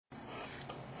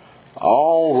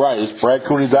All right, it's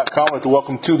BradCooney.com. I'd like to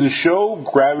welcome to the show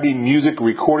Gravity Music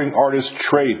recording artist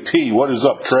Trey P. What is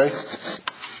up, Trey?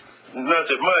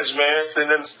 Nothing much, man.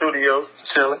 Sitting in the studio,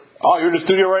 chilling. Oh, you're in the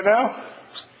studio right now?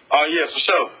 Oh, yeah, for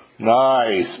sure.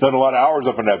 Nice. Spent a lot of hours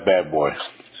up in that bad boy.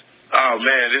 Oh,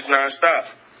 man, it's nonstop.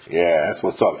 Yeah, that's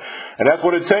what's up. And that's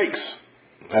what it takes.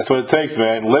 That's what it takes,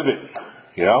 man. Live it,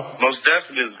 you know? Most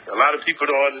definitely. A lot of people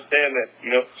don't understand that, you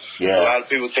know? Yeah. A lot of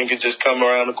people think it just come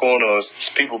around the corner or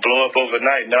people blow up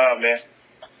overnight. Nah, man.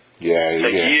 Yeah, It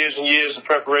takes years and years of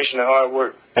preparation and hard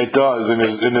work. It does, and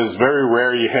it's very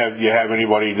rare you have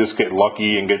anybody just get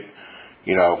lucky and get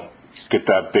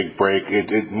that big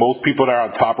break. Most people that are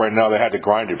on top right now, they had to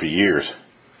grind it for years.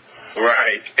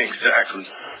 Right, exactly.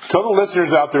 Tell the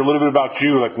listeners out there a little bit about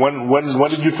you. Like when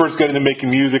did you first get into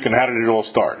making music, and how did it all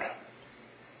start?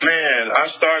 Man, I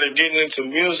started getting into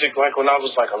music like when I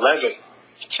was like 11,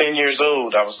 10 years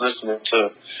old. I was listening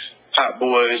to Hot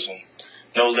Boys and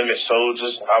No Limit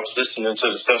Soldiers. I was listening to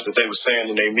the stuff that they were saying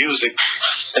in their music,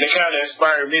 and it kind of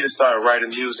inspired me to start writing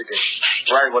music and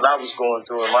write what I was going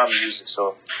through in my music.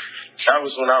 So that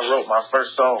was when I wrote my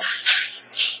first song.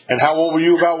 And how old were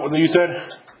you about when you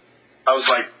said? I was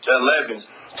like 11.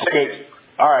 Okay,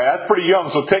 all right, that's pretty young.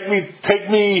 So take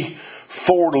me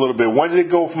forward a little bit. When did it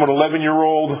go from an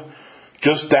 11-year-old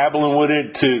just dabbling with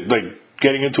it to like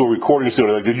getting into a recording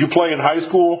studio? Like, did you play in high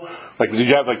school? Like, did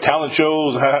you have like talent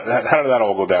shows? How did that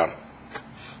all go down?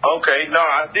 Okay, no,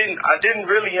 I didn't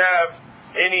really have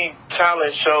any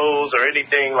talent shows or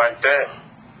anything like that.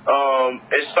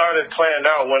 It started playing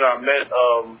out when I met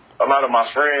a lot of my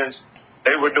friends.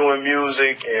 They were doing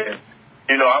music, and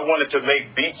I wanted to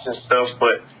make beats and stuff,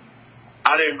 but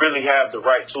I didn't really have the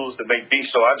right tools to make beats,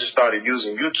 so I just started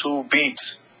using YouTube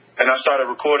beats, and I started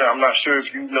recording. I'm not sure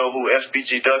if you know who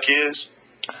FBG Duck is.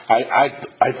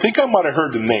 I think I might have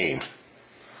heard the name.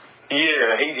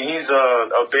 Yeah, he's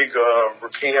a big.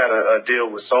 He had a deal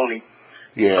with Sony.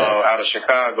 Yeah. Out of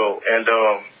Chicago, and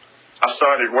I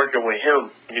started working with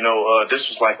him. This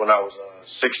was like when I was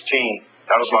 16.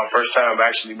 That was my first time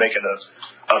actually making an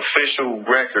official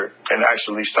record and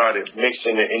actually started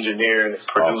mixing and engineering and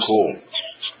producing,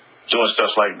 doing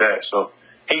stuff like that. So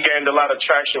he gained a lot of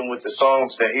traction with the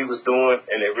songs that he was doing,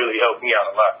 and it really helped me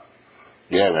out a lot.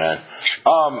 Yeah, man.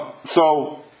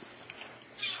 So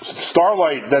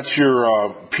Starlight, that's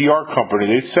your PR company.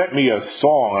 They sent me a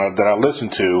song that I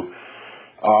listened to.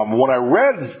 When I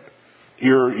read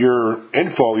your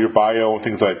info, your bio, and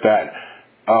things like that,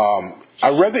 I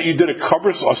read that you did a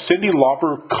Cyndi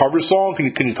Lauper cover song.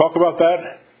 Can you talk about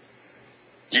that?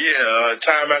 Yeah,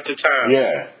 Time After Time.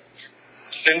 Yeah.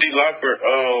 Cyndi Lauper.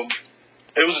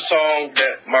 It was a song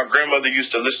that my grandmother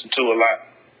used to listen to a lot,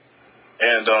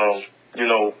 and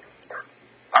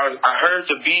I heard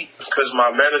the beat because my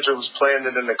manager was playing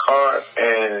it in the car,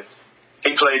 and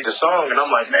he played the song, and I'm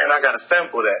like, man, I gotta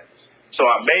sample that. So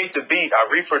I made the beat,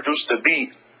 I reproduced the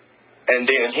beat, and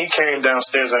then he came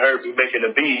downstairs and heard me making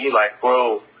the beat. He like,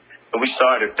 bro, and we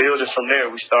started building from there.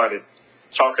 We started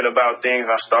talking about things.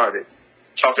 I started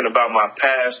talking about my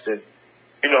past, and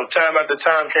Time After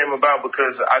Time came about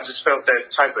because I just felt that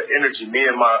type of energy. Me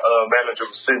and my manager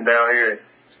was sitting down here,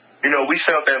 and we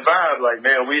felt that vibe. Like,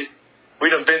 man, we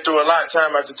done been through a lot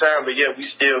time after time, but yet we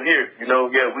still here.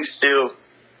 We still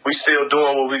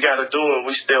doing what we gotta do, and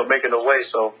we still making a way.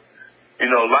 So.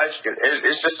 Life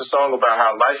it's just a song about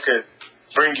how life can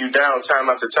bring you down time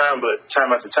after time, but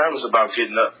time after time is about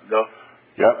getting up,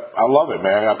 Yep, I love it,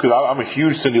 man, because I'm a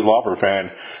huge Cyndi Lauper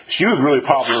fan. She was really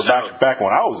popular back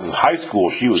when I was in high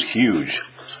school. She was huge.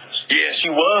 Yeah, she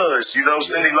was.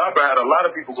 Cyndi Lauper had a lot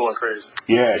of people going crazy.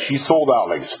 Yeah, she sold out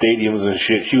like stadiums and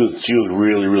shit. She was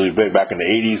really, really big back in the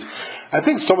 80s. I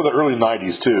think some of the early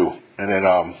 90s too. And then,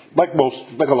 like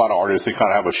a lot of artists, they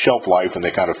kind of have a shelf life and they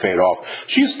kind of fade off.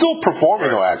 She's still performing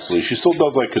though, actually. She still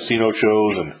does like casino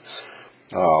shows and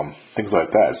things like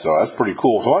that. So that's pretty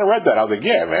cool. So when I read that, I was like,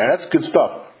 yeah, man, that's good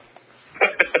stuff.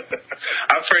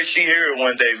 I pray she hear it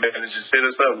one day, man, and just hit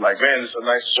us up like, man, it's a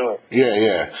nice joint.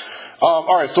 Yeah.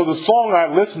 All right, so the song I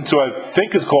listened to, I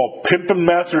think is called Pimpin'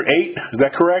 Master 8. Is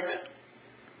that correct?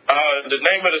 The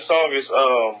name of the song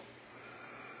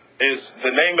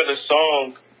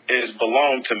is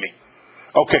Belong to Me.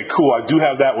 Okay, cool. I do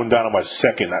have that one down on my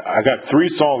second. I got 3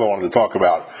 songs I wanted to talk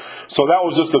about. So that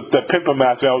was just the Pimpin'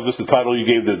 Master. That was just the title you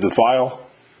gave the file?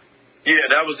 Yeah,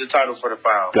 that was the title for the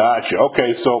file. Gotcha.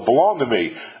 Okay, so Belong to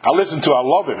Me. I listened to it. I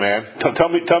love it, man. Tell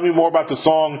me more about the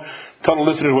song. Tell the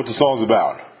listeners what the song's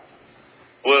about.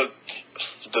 Well,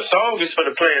 the song is for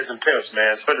the players and pimps,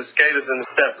 man. It's for the skaters and the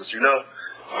steppers,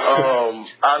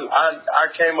 I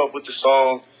came up with the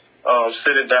song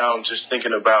sitting down just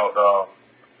thinking about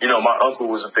my uncle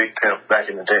was a big pimp back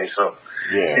in the day, so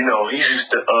Yeah. he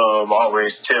used to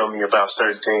always tell me about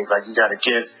certain things, like you got to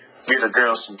get a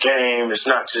girl some game. It's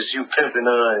not just you pimping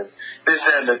her and this,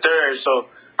 that, and the third. So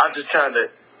I just kind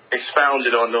of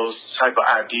expounded on those type of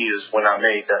ideas when I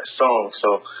made that song.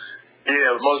 So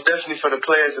yeah, most definitely for the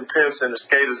players and pimps and the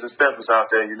skaters and steppers out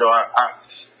there,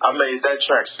 I made that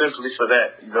track simply for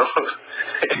that.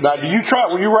 Now,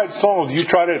 when you write songs, do you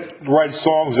try to write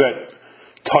songs that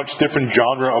touch different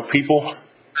genre of people?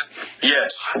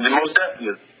 Yes, most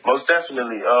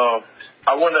definitely.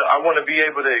 I wanna be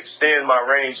able to extend my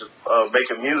range of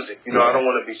making music. I don't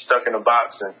want to be stuck in a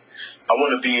box, and I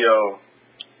want to be,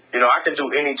 I can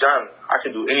do any genre. I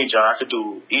can do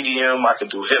EDM. I can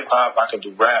do hip hop. I can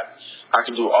do rap. I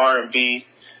can do R&B.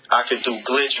 I can do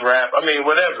glitch rap. I mean,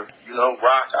 whatever.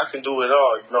 Rock. I can do it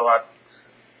all.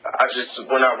 I just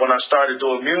when I started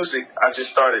doing music, I just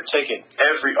started taking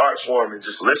every art form and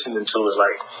just listening to it.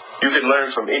 Like, you can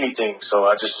learn from anything. So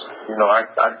I just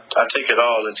I take it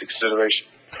all into consideration.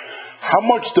 How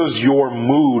much does your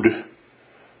mood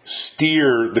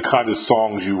steer the kind of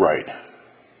songs you write?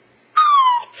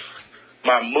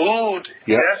 My mood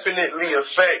definitely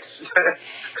affects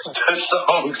the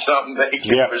songs I'm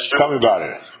making. Yeah, for sure. Tell me about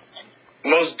it.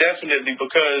 Most definitely,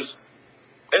 because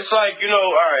it's like,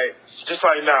 all right, just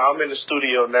like now, I'm in the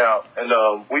studio now,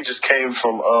 and we just came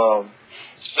from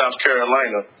South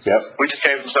Carolina. Yep. We just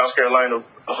came from South Carolina,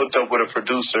 hooked up with a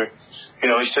producer.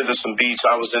 He sent us some beats.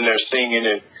 I was in there singing,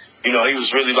 and, he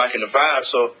was really liking the vibe.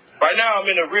 So right now I'm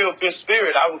in a real good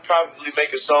spirit. I would probably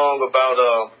make a song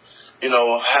about,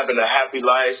 having a happy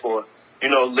life, or,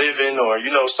 living, or,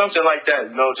 something like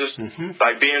that, just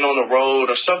like being on the road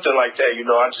or something like that.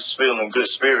 I just feel in good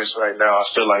spirits right now. I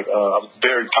feel like I'm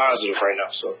very positive right now.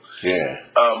 So yeah,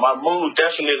 my mood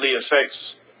definitely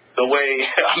affects the way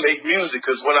I make music,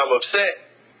 because when I'm upset,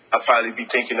 I'll probably be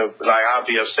thinking of, like, I'll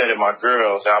be upset at my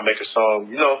girl, then I'll make a song,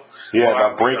 Yeah,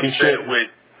 about breaking shit. With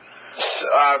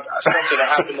something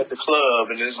that happened at the club,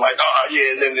 and it's like, oh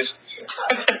yeah, and then this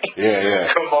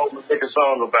come on and make a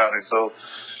song about it. So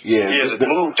the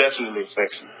mood definitely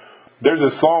affects it. There's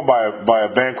a song by a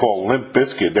band called Limp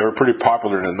Bizkit. They were pretty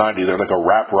popular in the 90s. They're like a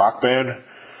rap rock band.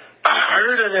 I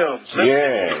heard of them.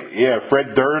 Yeah,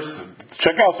 Fred Durst.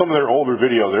 Check out some of their older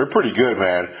videos. They're pretty good,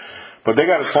 man. But they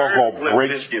got a song called Limp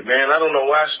Bizkit, man. I don't know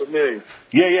why it's familiar.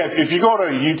 Yeah. If you go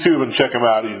to YouTube and check them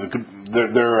out,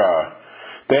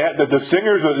 the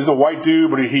singer is a white dude,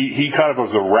 but he kind of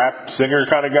was a rap singer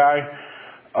kind of guy.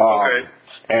 Okay.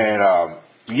 And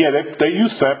they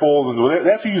use samples, and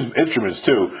they have to use instruments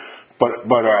too. But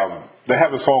they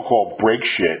have a song called "Break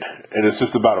Shit," and it's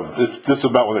just about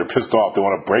when they're pissed off, they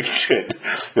want to break shit.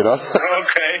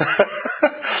 Okay.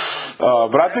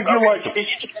 But I think you like them.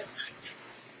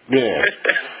 Yeah.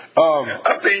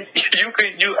 I think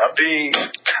I mean,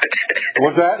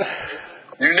 what's that?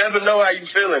 You never know how you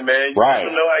feeling, man. You Right.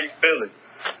 never know how you feeling.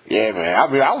 Yeah, man. I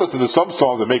mean, I listen to some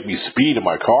songs that make me speed in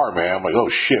my car, man. I'm like, oh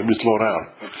shit, let me slow down.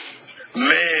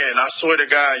 Man, I swear to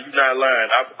God, you're not lying.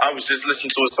 I was just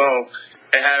listening to a song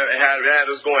and had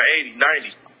us going 80,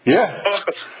 90. Yeah.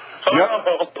 Yep.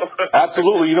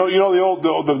 Absolutely. You know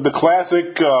the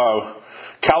classic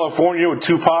California with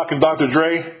Tupac and Dr.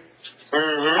 Dre.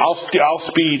 Mm-hmm. I'll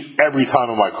speed every time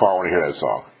in my car when I hear that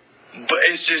song. But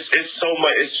it's so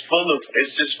much.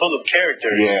 It's just full of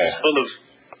character. Yeah. It's full of.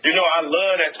 I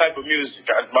love that type of music.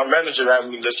 My manager had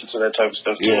me listen to that type of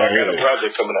stuff too. Yeah, I got a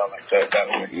project coming out like that. By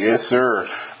the way. Yes, sir.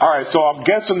 All right, so I'm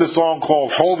guessing the song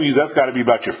called "Homies." That's got to be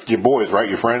about your boys, right?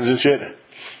 Your friends and shit.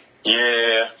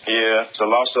 Yeah. So I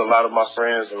lost a lot of my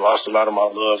friends and lost a lot of my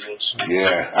loved ones.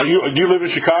 Yeah. Do you live in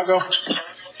Chicago?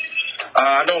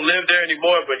 I don't live there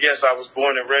anymore, but yes, I was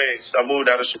born and raised. I moved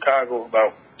out of Chicago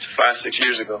about 5-6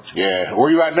 years ago. Yeah. Where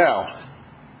are you at now?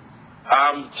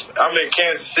 I'm in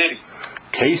Kansas City.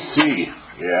 KC.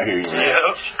 Yeah, I hear you,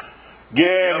 man.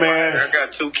 Yeah, man. I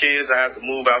got 2 kids. I have to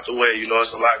move out the way.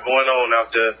 It's a lot going on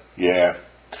out there. Yeah.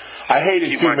 I hate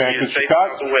it too, man, because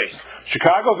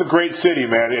Chicago's a great city,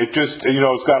 man. It just,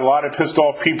 it's got a lot of pissed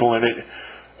off people in it.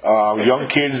 Young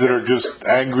kids that are just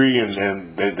angry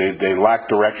and they lack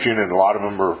direction, and a lot of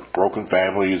them are broken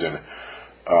families, and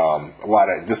a lot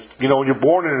of just, when you're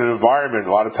born in an environment,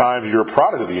 a lot of times you're a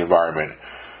product of the environment.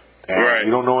 And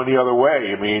you don't know any other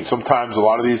way. I mean, sometimes a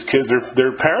lot of these kids,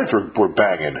 their parents were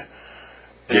banging.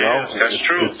 That's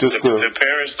true. It's just the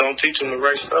parents don't teach them the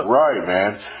right stuff. Right,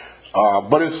 man. But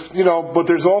but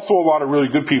there's also a lot of really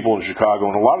good people in Chicago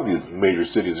and a lot of these major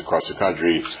cities across the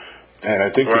country. And I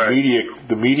think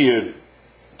the media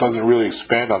doesn't really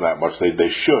expand on that much. They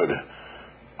should.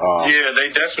 They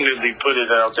definitely put it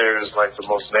out there as like the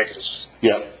most negative.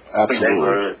 Yeah, Absolutely.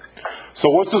 neighborhood. So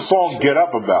what's the song "Get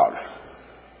Up" about?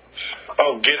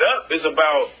 Oh, Get Up is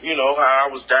about, how I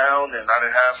was down and I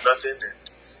didn't have nothing.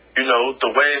 And, the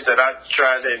ways that I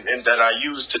tried and that I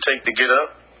used to take the get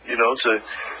up,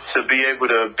 to be able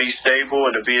to be stable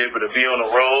and to be able to be on the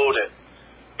road and,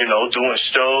 doing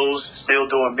shows, still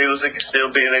doing music and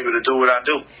still being able to do what I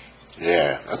do.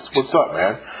 Yeah, that's what's up,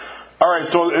 man. All right,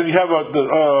 so you have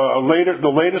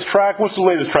the latest track. What's the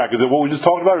latest track? Is it what we just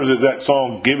talked about, or is it that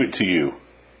song "Give It to You"?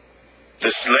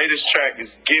 This latest track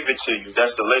is "Give It to You."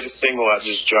 That's the latest single I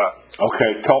just dropped.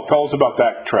 Okay, tell us about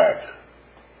that track.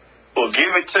 Well,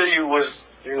 "Give It to You" was,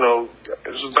 it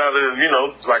was about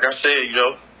like I said,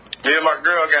 me and my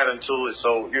girl got into it,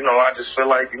 so I just feel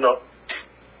like, whatever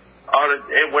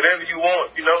you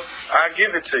want, I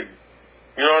give it to you.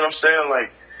 You know what I'm saying? Like,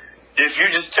 if you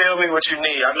just tell me what you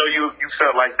need, I know you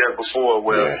felt like that before.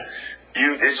 Where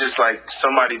it's just like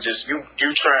somebody just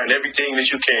you trying everything that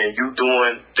you can. You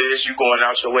doing this, you going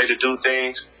out your way to do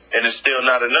things, and it's still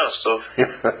not enough. So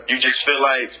you just feel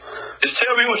like, just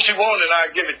tell me what you want and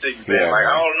I'll give it to you, man. Yeah, like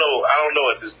man. I don't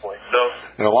know at this point.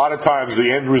 And a lot of times the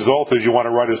end result is you want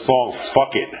to write a song.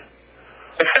 Fuck it.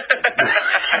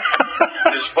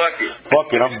 Just fuck it.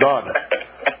 Fuck it. I'm done.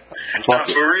 Nah,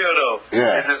 for real though.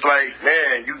 Yeah. It's just like,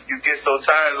 man, you get so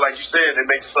tired, like you said, they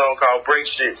make a song called Break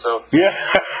Shit. So Yeah.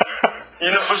 you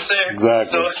know what I'm saying?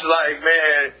 Exactly. So it's like,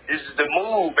 man, it's the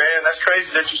mood, man. That's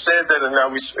crazy that you said that and now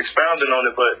we expounding on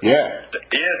it, but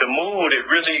the mood, it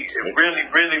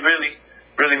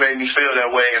really made me feel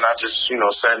that way, and I just,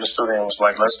 sat in the studio and was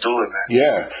like, let's do it, man.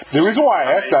 Yeah. The reason why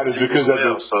I asked that is because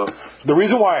the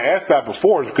reason why I asked that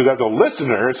before is because as a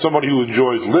listener, as somebody who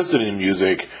enjoys listening to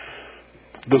music,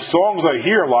 the songs I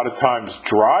hear a lot of times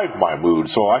drive my mood.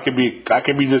 So I can be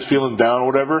just feeling down or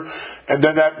whatever, and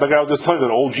then that, like I was just telling you,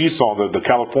 that OG song, the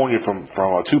California from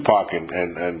Tupac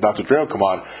and Dr. Dre will come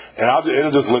on, and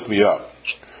it'll just lift me up.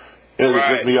 It'll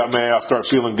just lift me up, man. I'll start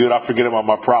feeling good. I'll forget about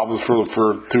my problems for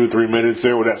 2 or 3 minutes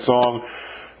there with that song.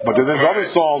 But then there's other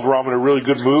songs where I'm in a really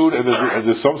good mood, and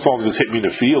there's some songs that just hit me in the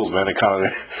feels, man. It kind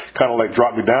of like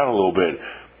drop me down a little bit,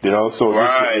 So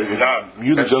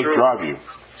music does drive you.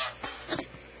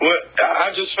 Well,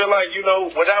 I just feel like,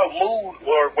 without mood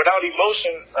or without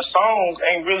emotion, a song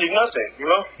ain't really nothing,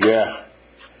 Yeah.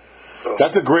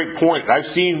 That's a great point. I've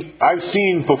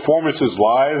seen performances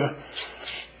live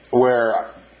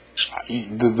where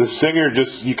the singer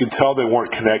just, you can tell they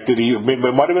weren't connected. It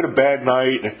might have been a bad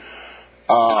night,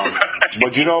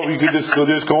 but you could just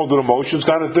go through the motions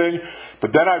kind of thing.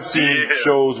 But then I've seen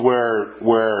shows where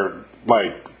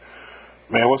like,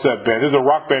 man, what's that band? There's a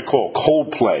rock band called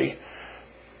Coldplay.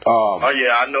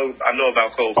 I know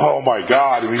about Coldplay. Oh my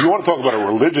God! I mean, you want to talk about a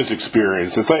religious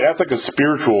experience? That's like a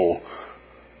spiritual.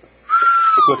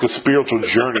 It's like a spiritual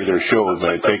journey. Their shows,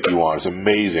 man, they take you on. It's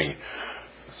amazing.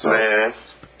 So, man.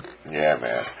 Yeah,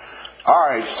 man. All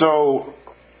right, so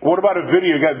what about a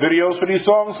video? You got videos for these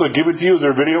songs? So Give It to You. Is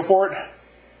there a video for it?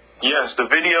 Yes, the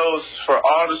videos for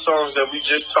all the songs that we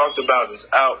just talked about is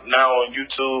out now on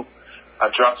YouTube. I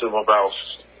dropped them all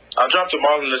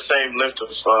in the same length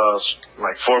of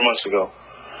like 4 months ago.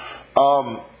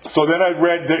 So then I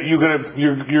read that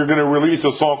you're gonna release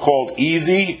a song called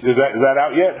Easy. Is that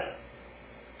out yet?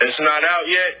 It's not out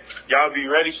yet. Y'all be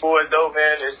ready for it though,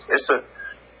 man. It's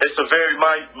a very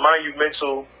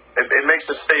monumental. It makes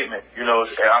a statement,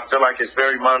 I feel like it's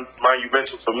very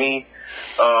monumental for me,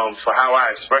 for how I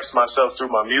express myself through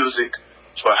my music,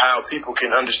 for how people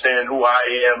can understand who I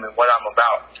am and what I'm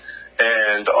about.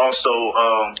 And also,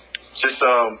 I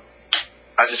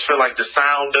just feel like the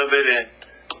sound of it, and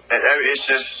it's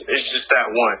just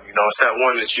that one, it's that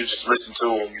one that you just listen to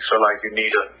when you feel like you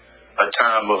need a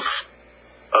time of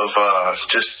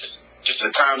just a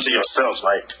time to yourself,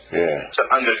 like to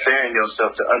understand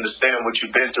yourself, to understand what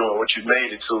you've been through and what you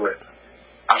made it to. And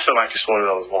I feel like it's one of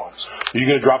those ones. You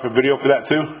gonna drop a video for that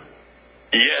too?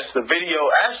 Yes, the video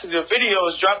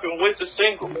is dropping with the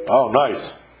single. Oh,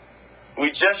 nice. We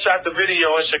just shot the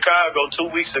video in Chicago 2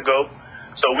 weeks ago,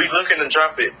 so we looking to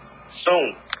drop it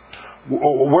soon.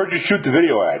 Where'd you shoot the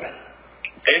video at?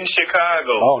 In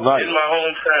Chicago. Oh, nice. In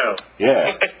my hometown.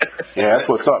 Yeah. Yeah, that's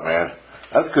what's up, man.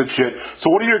 That's good shit. So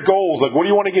what are your goals? Like, what do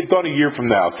you want to get done a year from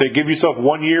now? Say, give yourself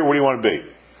 1 year. What do you want to be?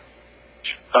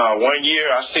 1 year,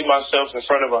 I see myself in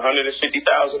front of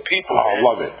 150,000 people. Oh, I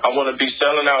love it. I want to be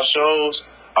selling out shows.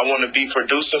 I want to be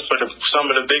producing for some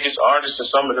of the biggest artists and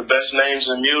some of the best names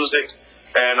in music.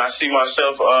 And I see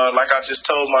myself, like I just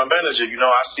told my manager,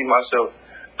 I see myself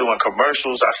doing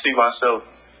commercials. I see myself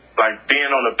like being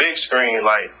on the big screen.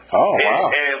 Like, oh,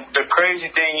 wow. And the crazy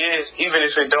thing is, even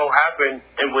if it don't happen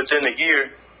within a year,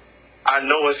 I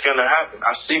know it's gonna happen.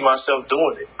 I see myself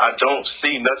doing it. I don't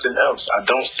see nothing else. I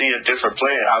don't see a different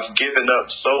plan. I've given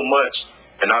up so much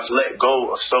and I've let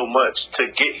go of so much to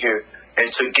get here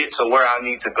and to get to where I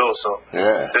need to go. So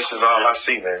this is all I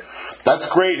see, man. That's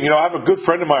great. You know, I have a good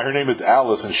friend of mine. Her name is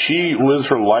Alice, and she lives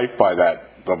her life by that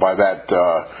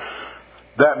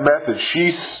method.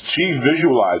 She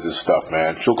visualizes stuff,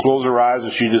 man. She'll close her eyes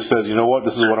and she just says, you know what,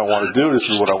 this is what I want to do. This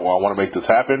is what I want to make this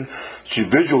happen. She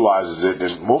visualizes it,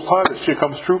 and most times that shit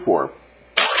comes true for her.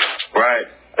 Right.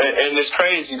 And it's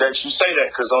crazy that you say that,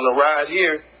 because on the ride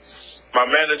here, my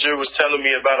manager was telling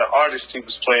me about an artist he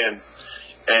was playing.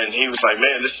 And he was like,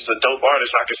 man, this is a dope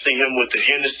artist. I can see him with the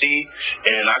Hennessy,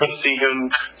 and I can see him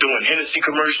doing Hennessy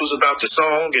commercials about the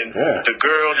song and the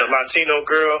girl, the Latino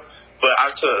girl. But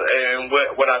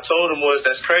what I told him was,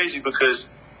 that's crazy, because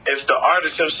if the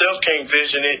artist himself can't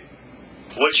vision it,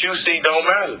 what you see don't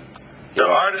matter. The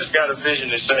artist got to vision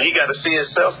it, so he got to see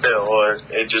himself there, or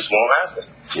it just won't happen.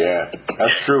 Yeah,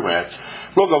 that's true, man.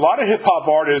 Look, a lot of hip-hop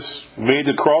artists made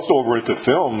the crossover into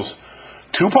films.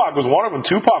 Tupac was one of them.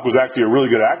 Tupac was actually a really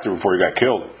good actor before he got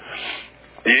killed.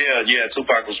 Yeah,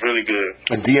 Tupac was really good.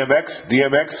 And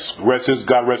DMX,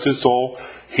 God rest his soul,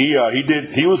 he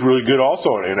was really good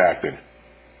also in acting.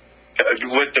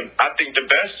 I think the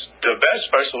best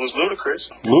person was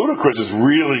Ludacris. Ludacris is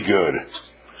really good.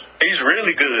 He's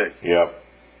really good. Yep.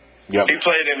 He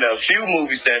played in a few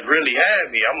movies that really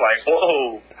had me. I'm like,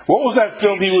 whoa. What was that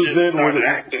film he was in?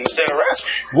 Acting instead of rapping.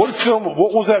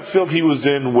 What was that film he was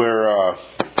in where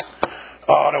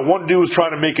that one dude was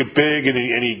trying to make it big, and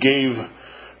he gave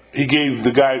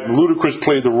the guy, Ludacris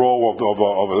played the role of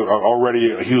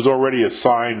he was already a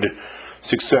signed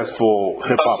successful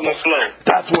hip hop. Hustle and Flow.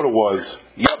 That's what it was.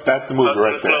 Yep, that's the movie Hustle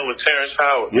right and there. Flow with Terrence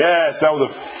Howard. Yes, that was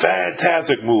a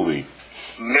fantastic movie.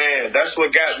 Man, that's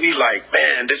what got me like,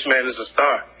 man, this man is a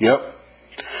star. Yep.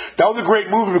 That was a great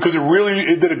movie because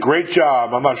it did a great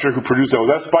job. I'm not sure who produced that. Was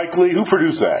that Spike Lee? Who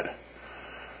produced that?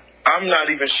 I'm not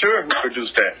even sure who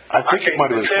produced that. I think it might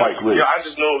have been Spike Lee. Yeah, I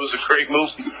just know it was a great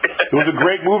movie. It was a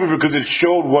great movie because it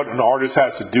showed what an artist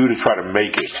has to do to try to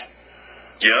make it.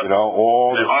 Yep. You know,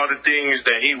 all the things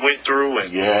that he went through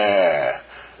and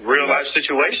real life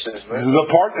situations, man. The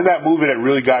part in that movie that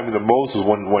really got me the most is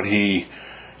when he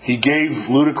gave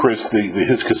Ludacris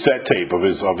his cassette tape of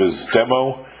his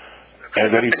demo, and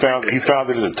then he found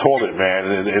it in the toilet, man,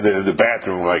 and in the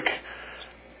bathroom, like,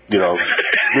 you know.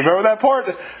 Remember that part?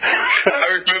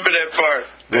 I remember that part.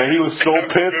 Man, he was so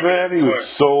pissed, man. He was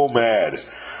so mad.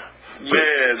 Man,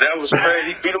 that was crazy.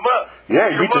 He beat him up.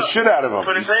 Yeah, he beat the shit out of him.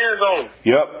 Put his hands on him.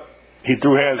 Yep. He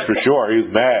threw hands for sure. He was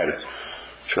mad.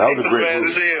 That was a great movie. Mad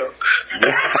as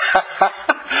hell.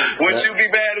 Would you be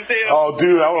mad as hell? Oh,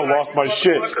 dude, I would have lost my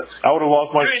shit. I would have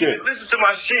lost my shit. Listen to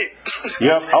my shit.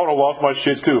 Yep, I would have lost my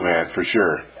shit too, man, for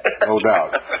sure. No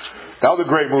doubt. That was a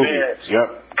great movie. Man.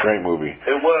 Yep, great movie.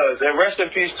 It was. And rest in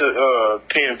peace to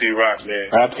PNB Rock, man.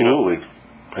 Absolutely. You know?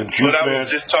 And Juice but Man. I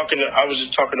was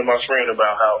just talking to my friend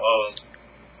about how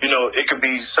it could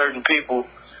be certain people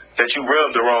that you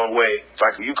rub the wrong way.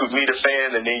 Like, you could meet a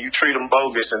fan and then you treat him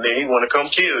bogus and then he want to come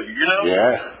kill you, you know?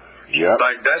 Yeah. Yep.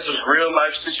 Like, that's just real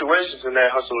life situations in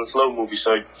that Hustle and Flow movie.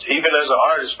 So even as an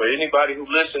artist, for anybody who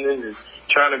listening and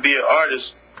trying to be an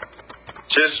artist,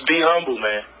 just be humble,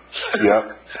 man.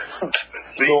 Yep.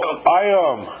 So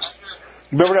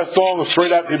remember that song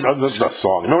Straight Out remember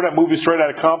that movie Straight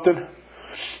Outta Compton?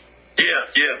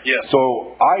 Yeah.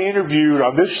 So I interviewed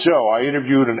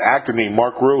an actor named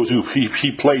Mark Rose who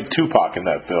he played Tupac in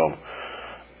that film.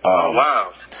 Oh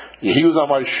wow. Yeah, he was on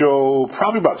my show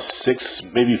probably about 5,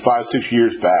 6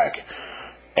 years back.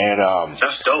 And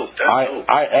that's dope.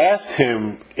 I asked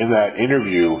him in that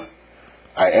interview,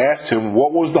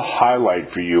 what was the highlight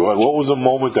for you? Like, what was the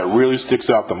moment that really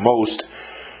sticks out the most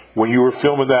when you were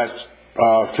filming that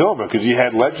film? Because you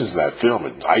had legends in that film.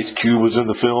 And Ice Cube was in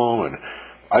the film, and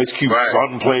Ice Cube's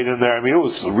son played in there. I mean, it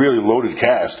was a really loaded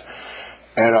cast.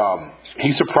 And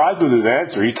he surprised me with his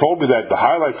answer. He told me that the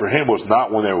highlight for him was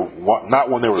not when they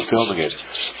were filming it.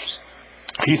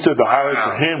 He said the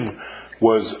highlight for him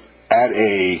was at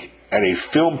a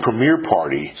film premiere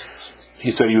party. He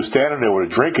said he was standing there with a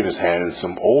drink in his hand, and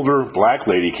some older black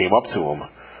lady came up to him,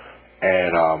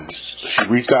 and she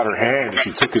reached out her hand, and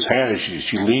she took his hand, and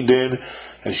she leaned in,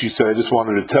 and she said, "I just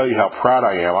wanted to tell you how proud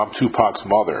I am. I'm Tupac's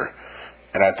mother,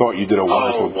 and I thought you did a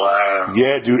wonderful." Oh, wow.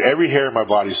 Yeah, dude, every hair in my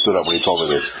body stood up when he told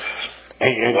me this.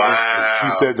 And she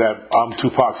said that I'm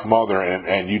Tupac's mother,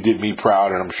 and you did me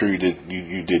proud, and I'm sure you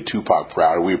did Tupac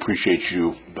proud, and we appreciate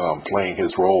you playing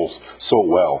his roles so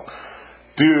well,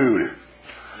 dude.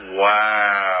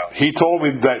 Wow. He told me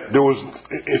that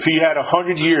if he had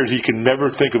 100 years, he could never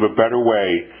think of a better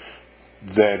way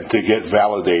than to get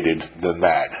validated than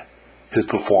that. His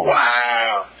performance.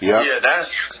 Wow. Yep. Yeah, that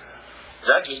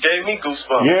just gave me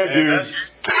goosebumps. Yeah, man. dude.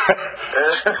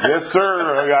 Yes,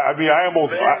 sir. I mean, I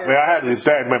had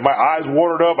that. Man, my eyes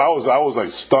watered up. I was like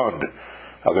stunned.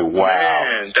 I was like, wow.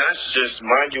 Man, that's just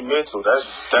monumental.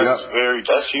 That's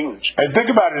huge. And think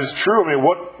about it, it's true. I mean,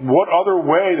 what other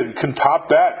way that can top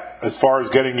that as far as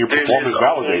getting your performance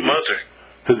validated?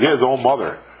 His own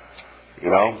mother. You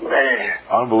know? Man.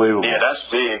 Unbelievable. Yeah, that's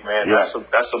big, man. Yeah.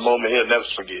 That's a moment he'll never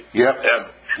forget. Yep.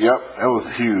 Yep. That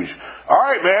was huge. All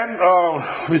right, man.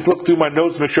 Let me just look through my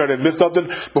notes, make sure I didn't miss nothing.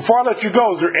 Before I let you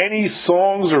go, is there any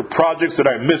songs or projects that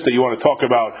I missed that you want to talk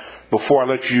about before I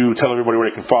let you tell everybody where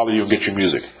they can follow you and get your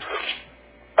music?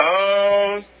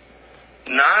 Nah,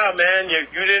 man. You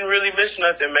didn't really miss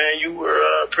nothing, man. You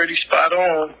were pretty spot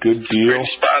on. Good deal. Pretty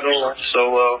spot on.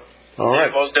 So, all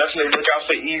right. most definitely look out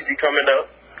for Easy coming up.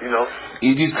 You know,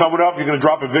 Easy's coming up. You're going to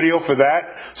drop a video for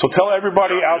that. So tell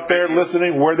everybody out there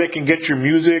listening where they can get your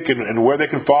music and where they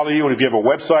can follow you, and if you have a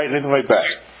website, anything like that.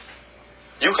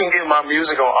 You can get my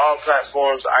music on all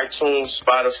platforms: iTunes,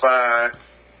 Spotify,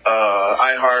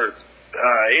 iHeart,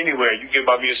 anywhere. You can get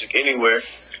my music anywhere.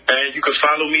 And you can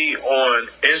follow me on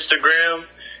Instagram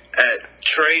at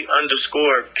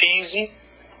Trey_Peasy.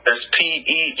 That's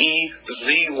Peezy. You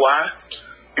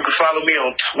can follow me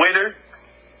on Twitter.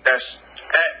 That's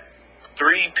at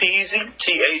 3Peasy,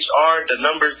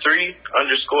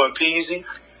 THR3_Peasy.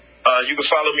 You can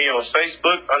follow me on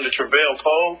Facebook under Travell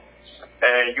Poe,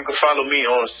 and you can follow me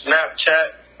on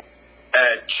Snapchat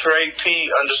at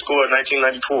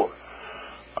TreyP_1994.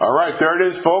 All right, there it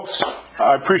is, folks.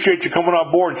 I appreciate you coming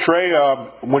on board, Trey.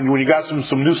 When you got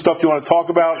some new stuff you want to talk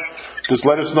about, just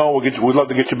let us know. We'd love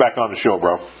to get you back on the show,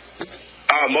 bro.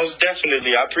 Most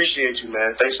definitely. I appreciate you,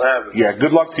 man. Thanks for having me. Yeah,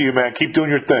 good luck to you, man. Keep doing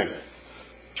your thing.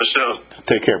 For sure.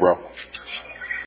 Take care, bro.